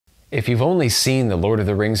If you've only seen the Lord of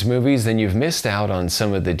the Rings movies, then you've missed out on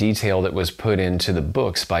some of the detail that was put into the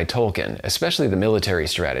books by Tolkien, especially the military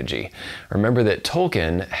strategy. Remember that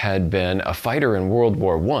Tolkien had been a fighter in World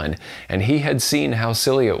War I, and he had seen how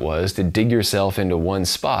silly it was to dig yourself into one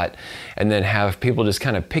spot and then have people just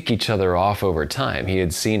kind of pick each other off over time. He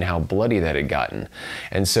had seen how bloody that had gotten.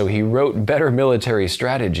 And so he wrote better military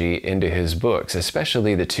strategy into his books,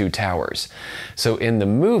 especially The Two Towers. So in the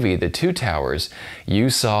movie, The Two Towers, you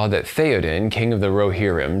saw that Théoden, king of the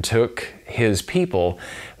Rohirrim, took his people,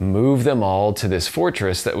 moved them all to this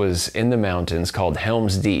fortress that was in the mountains called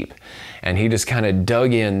Helm's Deep. And he just kind of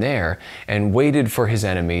dug in there and waited for his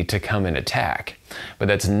enemy to come and attack. But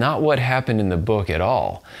that's not what happened in the book at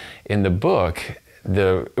all. In the book,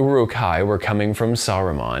 the Uruk-hai were coming from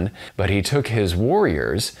Saruman, but he took his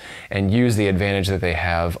warriors and used the advantage that they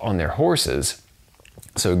have on their horses.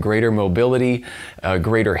 So greater mobility,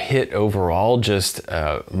 greater hit overall, just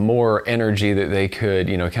more energy that they could,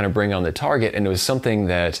 kind of bring on the target. And it was something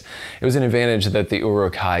that, it was an advantage that the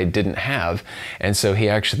Uruk-hai didn't have. And so he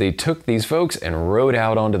actually took these folks and rode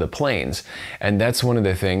out onto the plains. And that's one of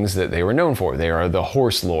the things that they were known for. They are the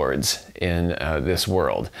horse lords in this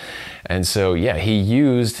world. And so, yeah, he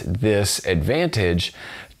used this advantage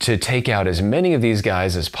to take out as many of these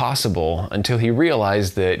guys as possible until he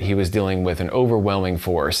realized that he was dealing with an overwhelming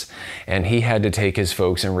force and he had to take his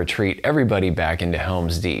folks and retreat everybody back into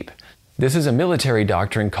Helm's Deep. This is a military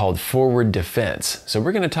doctrine called forward defense. So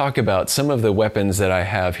we're going to talk about some of the weapons that I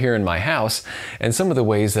have here in my house and some of the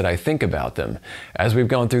ways that I think about them. As we've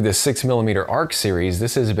gone through this 6mm arc series,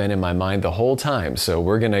 this has been in my mind the whole time. So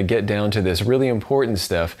we're going to get down to this really important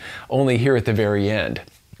stuff only here at the very end.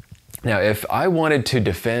 Now, if I wanted to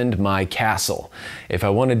defend my castle, if I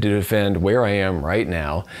wanted to defend where I am right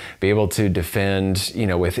now, be able to defend,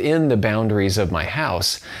 within the boundaries of my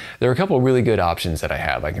house, there are a couple really good options that I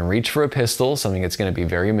have. I can reach for a pistol, something that's going to be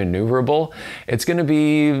very maneuverable. It's going to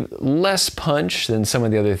be less punch than some of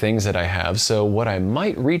the other things that I have. So what I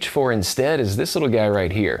might reach for instead is this little guy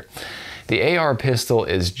right here. The AR pistol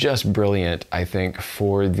is just brilliant, I think,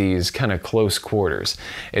 for these kind of close quarters.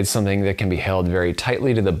 It's something that can be held very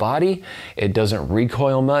tightly to the body. It doesn't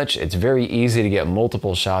recoil much. It's very easy to get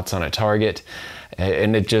multiple shots on a target.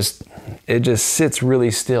 And it just sits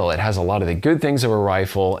really still. It has a lot of the good things of a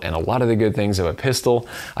rifle and a lot of the good things of a pistol.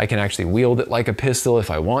 I can actually wield it like a pistol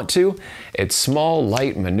if I want to. It's small,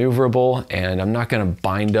 light, maneuverable, and I'm not going to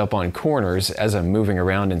bind up on corners as I'm moving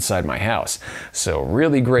around inside my house. So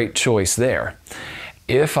really great choice there.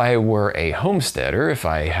 If I were a homesteader, if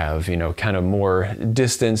I have, kind of more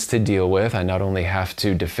distance to deal with, I not only have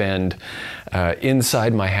to defend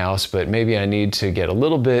inside my house, but maybe I need to get a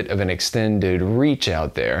little bit of an extended reach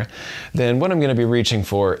out there, then what I'm going to be reaching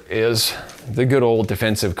for is the good old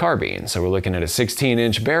defensive carbine. So we're looking at a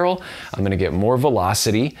 16-inch barrel. I'm going to get more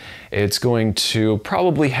velocity. It's going to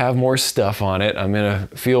probably have more stuff on it. I'm going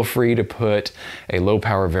to feel free to put a low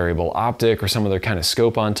power variable optic or some other kind of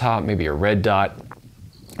scope on top, maybe a red dot.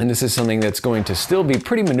 And this is something that's going to still be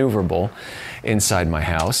pretty maneuverable inside my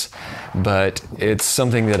house, but it's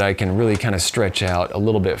something that I can really kind of stretch out a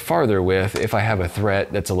little bit farther with if I have a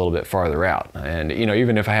threat that's a little bit farther out. And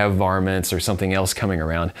even if I have varmints or something else coming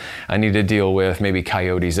around, I need to deal with maybe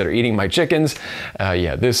coyotes that are eating my chickens.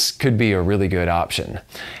 Yeah, this could be a really good option.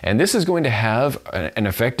 And this is going to have an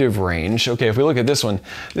effective range. Okay, if we look at this one,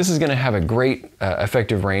 this is going to have a great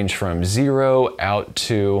effective range from 0 out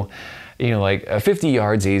to like 50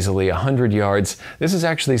 yards easily, 100 yards. This is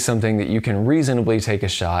actually something that you can reasonably take a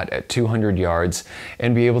shot at 200 yards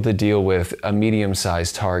and be able to deal with a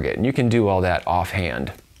medium-sized target. And you can do all that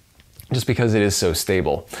offhand, just because it is so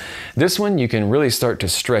stable. This one, you can really start to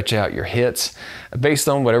stretch out your hits based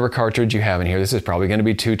on whatever cartridge you have in here. This is probably going to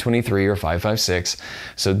be 223 or 5.56.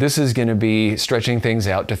 So this is going to be stretching things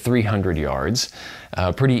out to 300 yards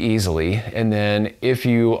pretty easily. And then if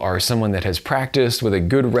you are someone that has practiced with a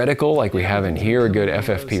good reticle, like we have in here, a good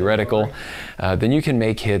FFP reticle, then you can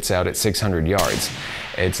make hits out at 600 yards.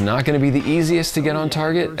 It's not going to be the easiest to get on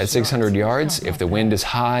target at 600 yards. If the wind is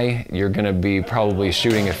high, you're going to be probably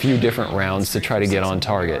shooting a few different rounds to try to get on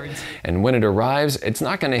target. And when it arrives, it's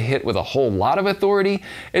not going to hit with a whole lot of authority.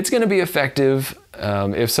 It's going to be effective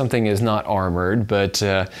if something is not armored, but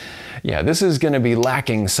yeah, this is going to be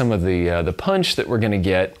lacking some of the punch that we're going to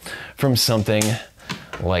get from something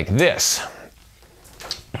like this.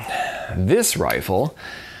 This rifle,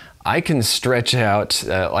 I can stretch out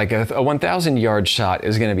like a 1,000 yard shot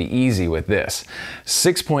is going to be easy with this.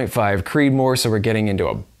 6.5 Creedmoor, so we're getting into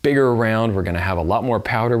a bigger round, we're going to have a lot more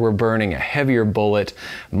powder we're burning, a heavier bullet,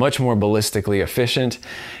 much more ballistically efficient,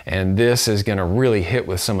 and this is going to really hit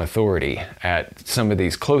with some authority at some of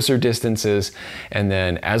these closer distances, and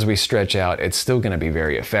then as we stretch out, it's still going to be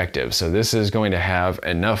very effective. So this is going to have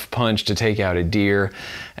enough punch to take out a deer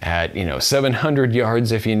at 700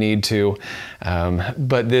 yards if you need to,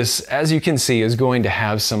 but this, as you can see, is going to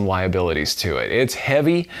have some liabilities to it. It's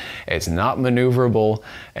heavy, it's not maneuverable,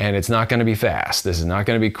 and it's not going to be fast. This is not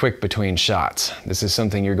going to be quick between shots. This is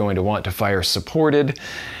something you're going to want to fire supported,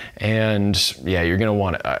 and yeah, you're going to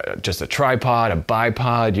want just a tripod, a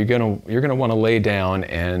bipod. You're going to want to lay down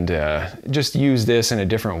and just use this in a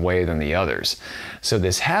different way than the others. So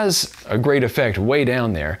this has a great effect way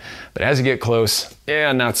down there, but as you get close,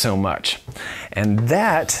 yeah, not so much. And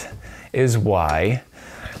that is why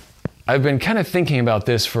I've been kind of thinking about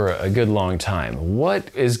this for a good long time.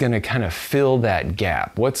 What is going to kind of fill that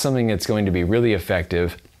gap? What's something that's going to be really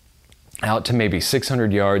effective out to maybe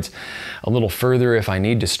 600 yards, a little further if I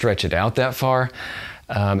need to stretch it out that far,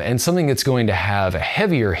 and something that's going to have a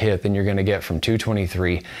heavier hit than you're going to get from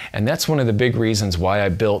 223. And that's one of the big reasons why I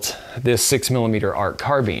built this 6mm ARC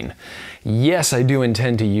carbine. Yes, I do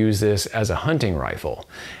intend to use this as a hunting rifle.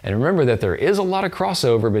 And remember that there is a lot of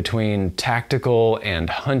crossover between tactical and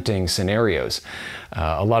hunting scenarios.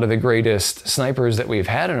 A lot of the greatest snipers that we've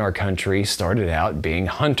had in our country started out being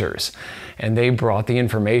hunters. And they brought the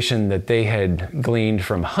information that they had gleaned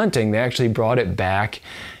from hunting, they actually brought it back.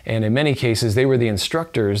 And in many cases, they were the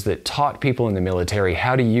instructors that taught people in the military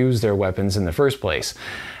how to use their weapons in the first place.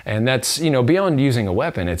 And that's, beyond using a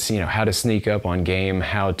weapon, it's, how to sneak up on game,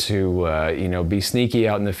 how to, be sneaky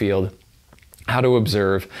out in the field, how to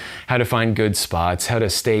observe, how to find good spots, how to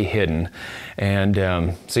stay hidden.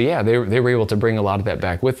 And so yeah, they were able to bring a lot of that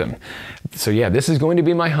back with them. So yeah, this is going to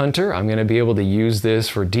be my hunter. I'm going to be able to use this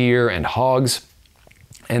for deer and hogs.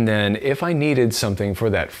 And then if I needed something for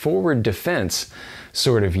that forward defense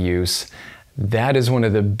sort of use, that is one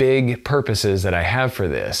of the big purposes that I have for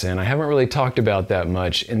this, and I haven't really talked about that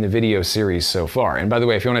much in the video series so far. And by the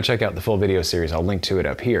way, if you want to check out the full video series, I'll link to it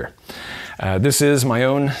up here. This is my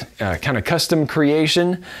own kind of custom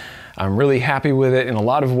creation. I'm really happy with it in a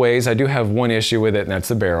lot of ways. I do have one issue with it, and that's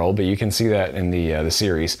the barrel, but you can see that in the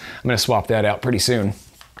series. I'm going to swap that out pretty soon.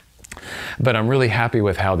 But I'm really happy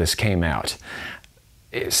with how this came out.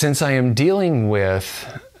 Since I am dealing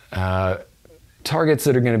with targets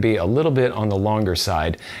that are going to be a little bit on the longer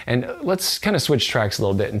side, and let's kind of switch tracks a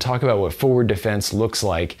little bit and talk about what forward defense looks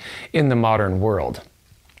like in the modern world.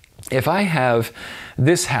 If I have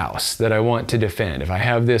this house that I want to defend, if I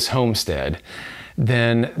have this homestead,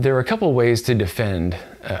 then there are a couple ways to defend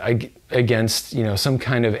against some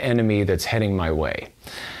kind of enemy that's heading my way.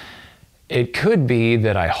 It could be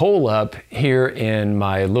that I hole up here in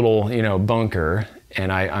my little bunker, and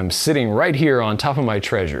I'm sitting right here on top of my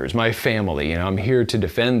treasures, my family. I'm here to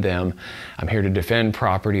defend them. I'm here to defend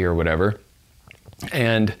property or whatever.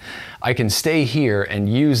 And I can stay here and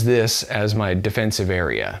use this as my defensive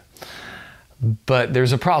area. But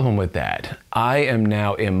there's a problem with that. I am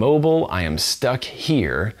now immobile. I am stuck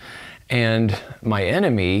here, and my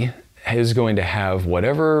enemy is going to have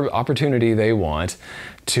whatever opportunity they want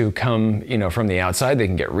to come, from the outside. They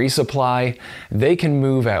can get resupply. They can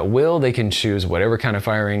move at will. They can choose whatever kind of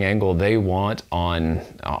firing angle they want on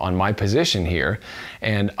my position here.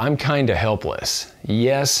 And I'm kind of helpless.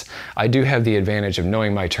 Yes, I do have the advantage of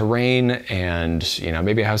knowing my terrain, and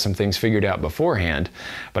maybe I have some things figured out beforehand,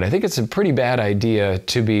 but I think it's a pretty bad idea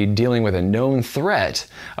to be dealing with a known threat,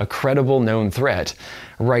 a credible known threat,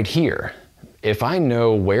 right here. If I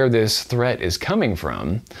know where this threat is coming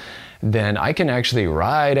from, then I can actually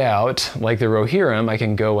ride out, like the Rohirrim, I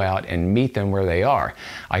can go out and meet them where they are.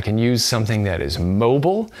 I can use something that is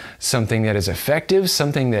mobile, something that is effective,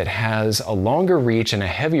 something that has a longer reach and a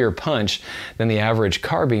heavier punch than the average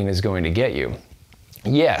carbine is going to get you.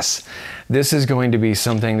 Yes, this is going to be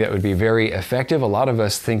something that would be very effective. A lot of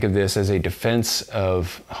us think of this as a defense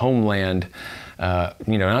of homeland,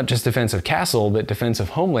 not just defense of castle, but defense of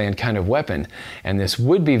homeland kind of weapon. And this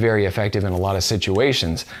would be very effective in a lot of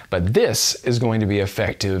situations, but this is going to be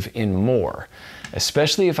effective in more,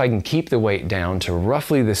 especially if I can keep the weight down to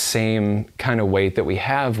roughly the same kind of weight that we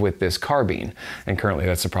have with this carbine. And currently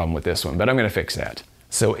that's the problem with this one, but I'm going to fix that.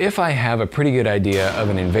 So if I have a pretty good idea of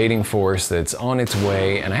an invading force that's on its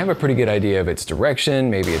way, and I have a pretty good idea of its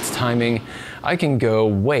direction, maybe its timing, I can go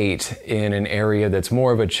wait in an area that's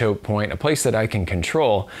more of a choke point, a place that I can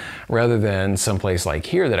control, rather than someplace like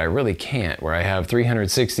here that I really can't, where I have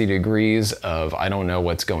 360 degrees of I don't know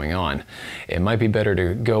what's going on. It might be better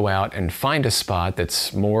to go out and find a spot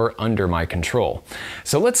that's more under my control.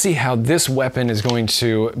 So let's see how this weapon is going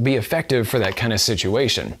to be effective for that kind of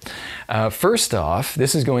situation. First off,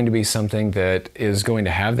 this is going to be something that is going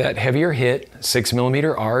to have that heavier hit.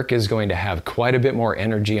 6mm arc is going to have quite a bit more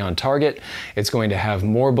energy on target. It's going to have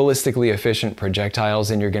more ballistically efficient projectiles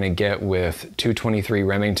than you're going to get with 223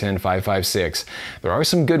 Remington 5.56. There are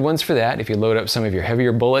some good ones for that if you load up some of your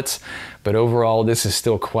heavier bullets, but overall this is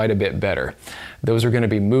still quite a bit better. Those are going to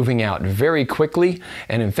be moving out very quickly,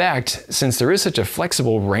 and in fact, since there is such a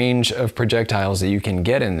flexible range of projectiles that you can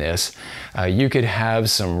get in this, you could have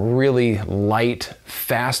some really light,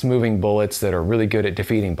 fast-moving bullets that are really good at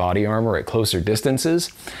defeating body armor at closer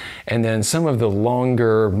distances, and then some of the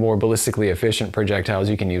longer, more ballistically efficient projectiles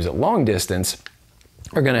you can use at long distance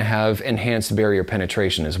are going to have enhanced barrier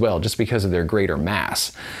penetration as well, just because of their greater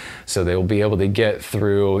mass. So they will be able to get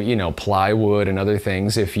through, you know, plywood and other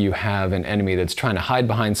things if you have an enemy that's trying to hide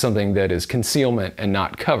behind something that is concealment and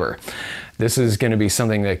not cover. This is going to be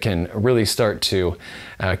something that can really start to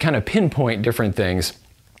kind of pinpoint different things,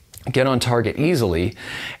 get on target easily,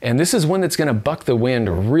 and this is one that's going to buck the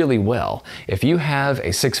wind really well. If you have a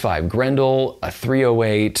 6.5 Grendel, a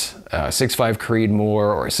 308, a 6.5 Creedmoor,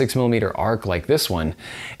 or a 6mm arc like this one,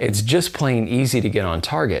 it's just plain easy to get on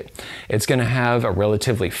target. It's going to have a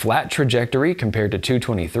relatively flat trajectory compared to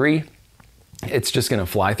 223. It's just going to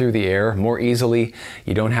fly through the air more easily.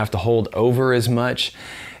 You don't have to hold over as much.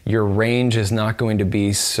 Your range is not going to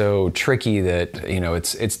be so tricky that, you know,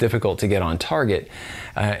 it's difficult to get on target.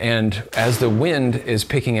 And as the wind is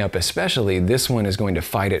picking up especially, this one is going to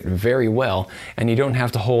fight it very well, and you don't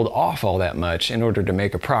have to hold off all that much in order to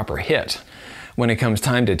make a proper hit. When it comes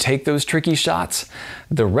time to take those tricky shots,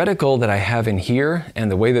 the reticle that I have in here and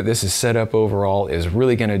the way that this is set up overall is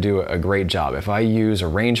really going to do a great job. If I use a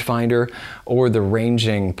rangefinder or the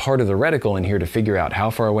ranging part of the reticle in here to figure out how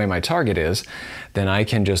far away my target is, then I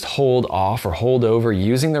can just hold off or hold over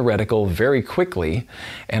using the reticle very quickly,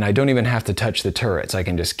 and I don't even have to touch the turrets. I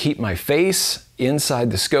can just keep my face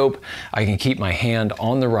inside the scope, I can keep my hand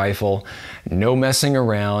on the rifle, no messing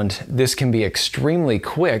around. This can be extremely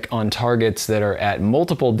quick on targets that are at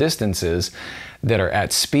multiple distances, that are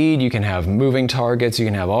at speed. You can have moving targets, you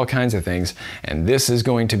can have all kinds of things, and this is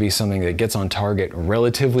going to be something that gets on target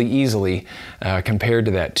relatively easily compared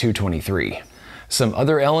to that 223. Some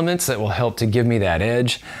other elements that will help to give me that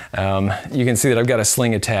edge. You can see that I've got a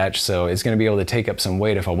sling attached, so it's going to be able to take up some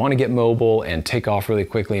weight if I want to get mobile and take off really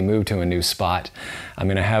quickly, move to a new spot. I'm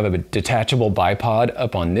going to have a detachable bipod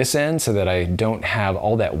up on this end so that I don't have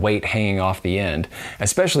all that weight hanging off the end,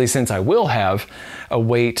 especially since I will have a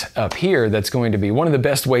weight up here that's going to be one of the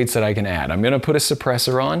best weights that I can add. I'm going to put a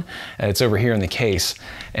suppressor on. It's over here in the case,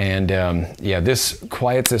 and yeah, this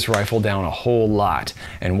quiets this rifle down a whole lot.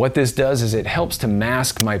 And what this does is it helps to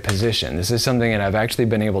mask my position. This is something that I've actually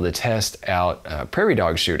been able to test out prairie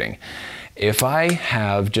dog shooting. If I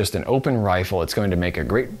have just an open rifle, it's going to make a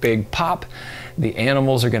great big pop. The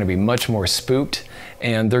animals are going to be much more spooked,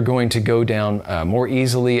 and they're going to go down more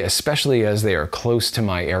easily, especially as they are close to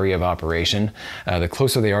my area of operation. The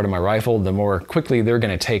closer they are to my rifle, the more quickly they're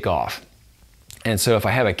going to take off. And so if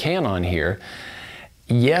I have a can on here,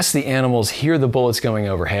 yes, the animals hear the bullets going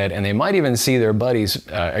overhead, and they might even see their buddies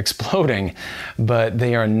exploding, but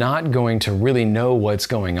they are not going to really know what's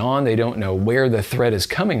going on. They don't know where the threat is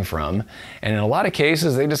coming from, and in a lot of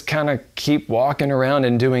cases, they just kind of keep walking around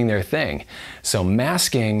and doing their thing. So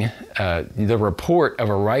masking the report of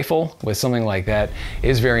a rifle with something like that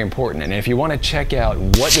is very important. And if you want to check out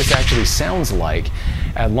what this actually sounds like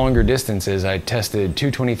at longer distances, I tested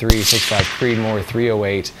 223, 6.5 Creedmoor,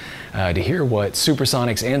 308 to hear what supersonics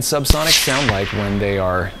and subsonics sound like when they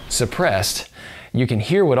are suppressed. You can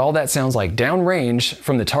hear what all that sounds like downrange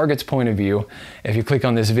from the target's point of view if you click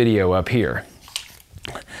on this video up here.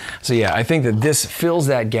 So yeah, I think that this fills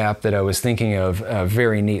that gap that I was thinking of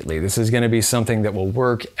very neatly. This is going to be something that will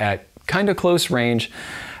work at kind of close range.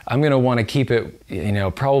 I'm going to want to keep it, you know,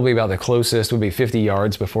 probably about the closest would be 50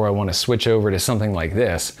 yards before I want to switch over to something like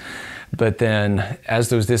this. But then as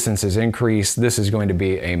those distances increase, this is going to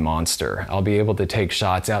be a monster. I'll be able to take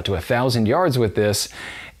shots out to 1,000 yards with this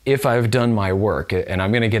if I've done my work. And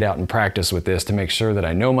I'm going to get out and practice with this to make sure that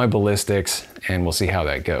I know my ballistics, and we'll see how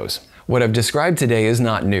that goes. What I've described today is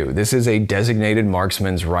not new. This is a designated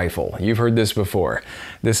marksman's rifle. You've heard this before.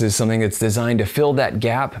 This is something that's designed to fill that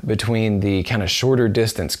gap between the kind of shorter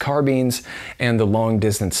distance carbines and the long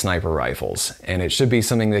distance sniper rifles. And it should be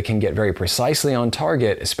something that can get very precisely on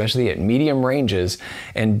target, especially at medium ranges,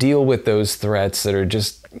 and deal with those threats that are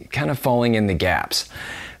just kind of falling in the gaps.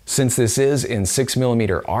 Since this is in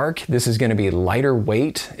 6mm arc, this is going to be lighter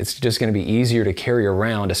weight. It's just going to be easier to carry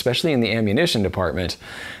around, especially in the ammunition department,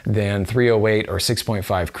 than .308 or 6.5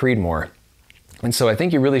 Creedmoor. And so I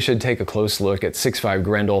think you really should take a close look at 6.5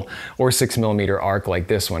 Grendel or 6mm arc like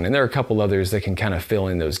this one. And there are a couple others that can kind of fill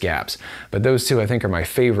in those gaps. But those two I think are my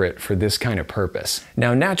favorite for this kind of purpose.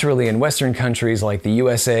 Now naturally in Western countries like the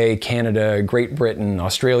USA, Canada, Great Britain,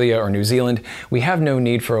 Australia, or New Zealand, we have no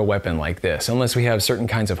need for a weapon like this unless we have certain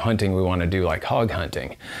kinds of hunting we want to do, like hog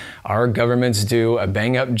hunting. Our governments do a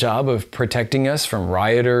bang-up job of protecting us from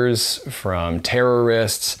rioters, from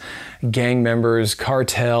terrorists, gang members,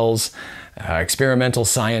 cartels, experimental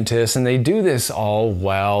scientists, and they do this all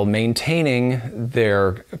while maintaining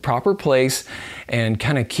their proper place and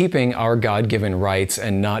kind of keeping our God-given rights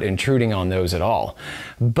and not intruding on those at all.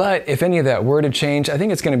 But if any of that were to change, I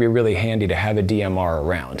think it's going to be really handy to have a DMR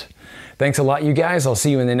around. Thanks a lot, you guys. I'll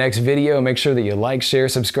see you in the next video. Make sure that you like, share,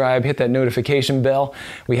 subscribe, hit that notification bell.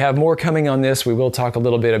 We have more coming on this. We will talk a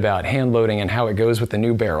little bit about hand loading and how it goes with the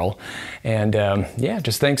new barrel. And yeah,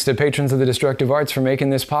 just thanks to patrons of the Destructive Arts for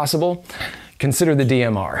making this possible. Consider the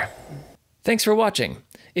DMR. Thanks for watching.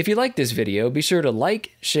 If you liked this video, be sure to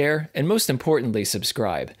like, share, and most importantly,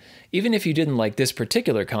 subscribe. Even if you didn't like this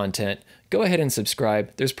particular content, go ahead and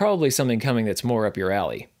subscribe. There's probably something coming that's more up your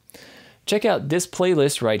alley. Check out this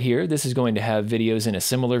playlist right here. This is going to have videos in a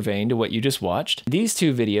similar vein to what you just watched. These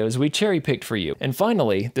two videos we cherry-picked for you. And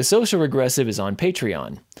finally, The Social Regressive is on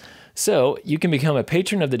Patreon. So you can become a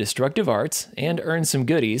patron of the Destructive Arts and earn some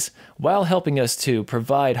goodies while helping us to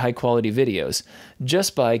provide high-quality videos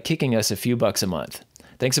just by kicking us a few bucks a month.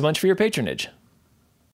 Thanks a bunch for your patronage.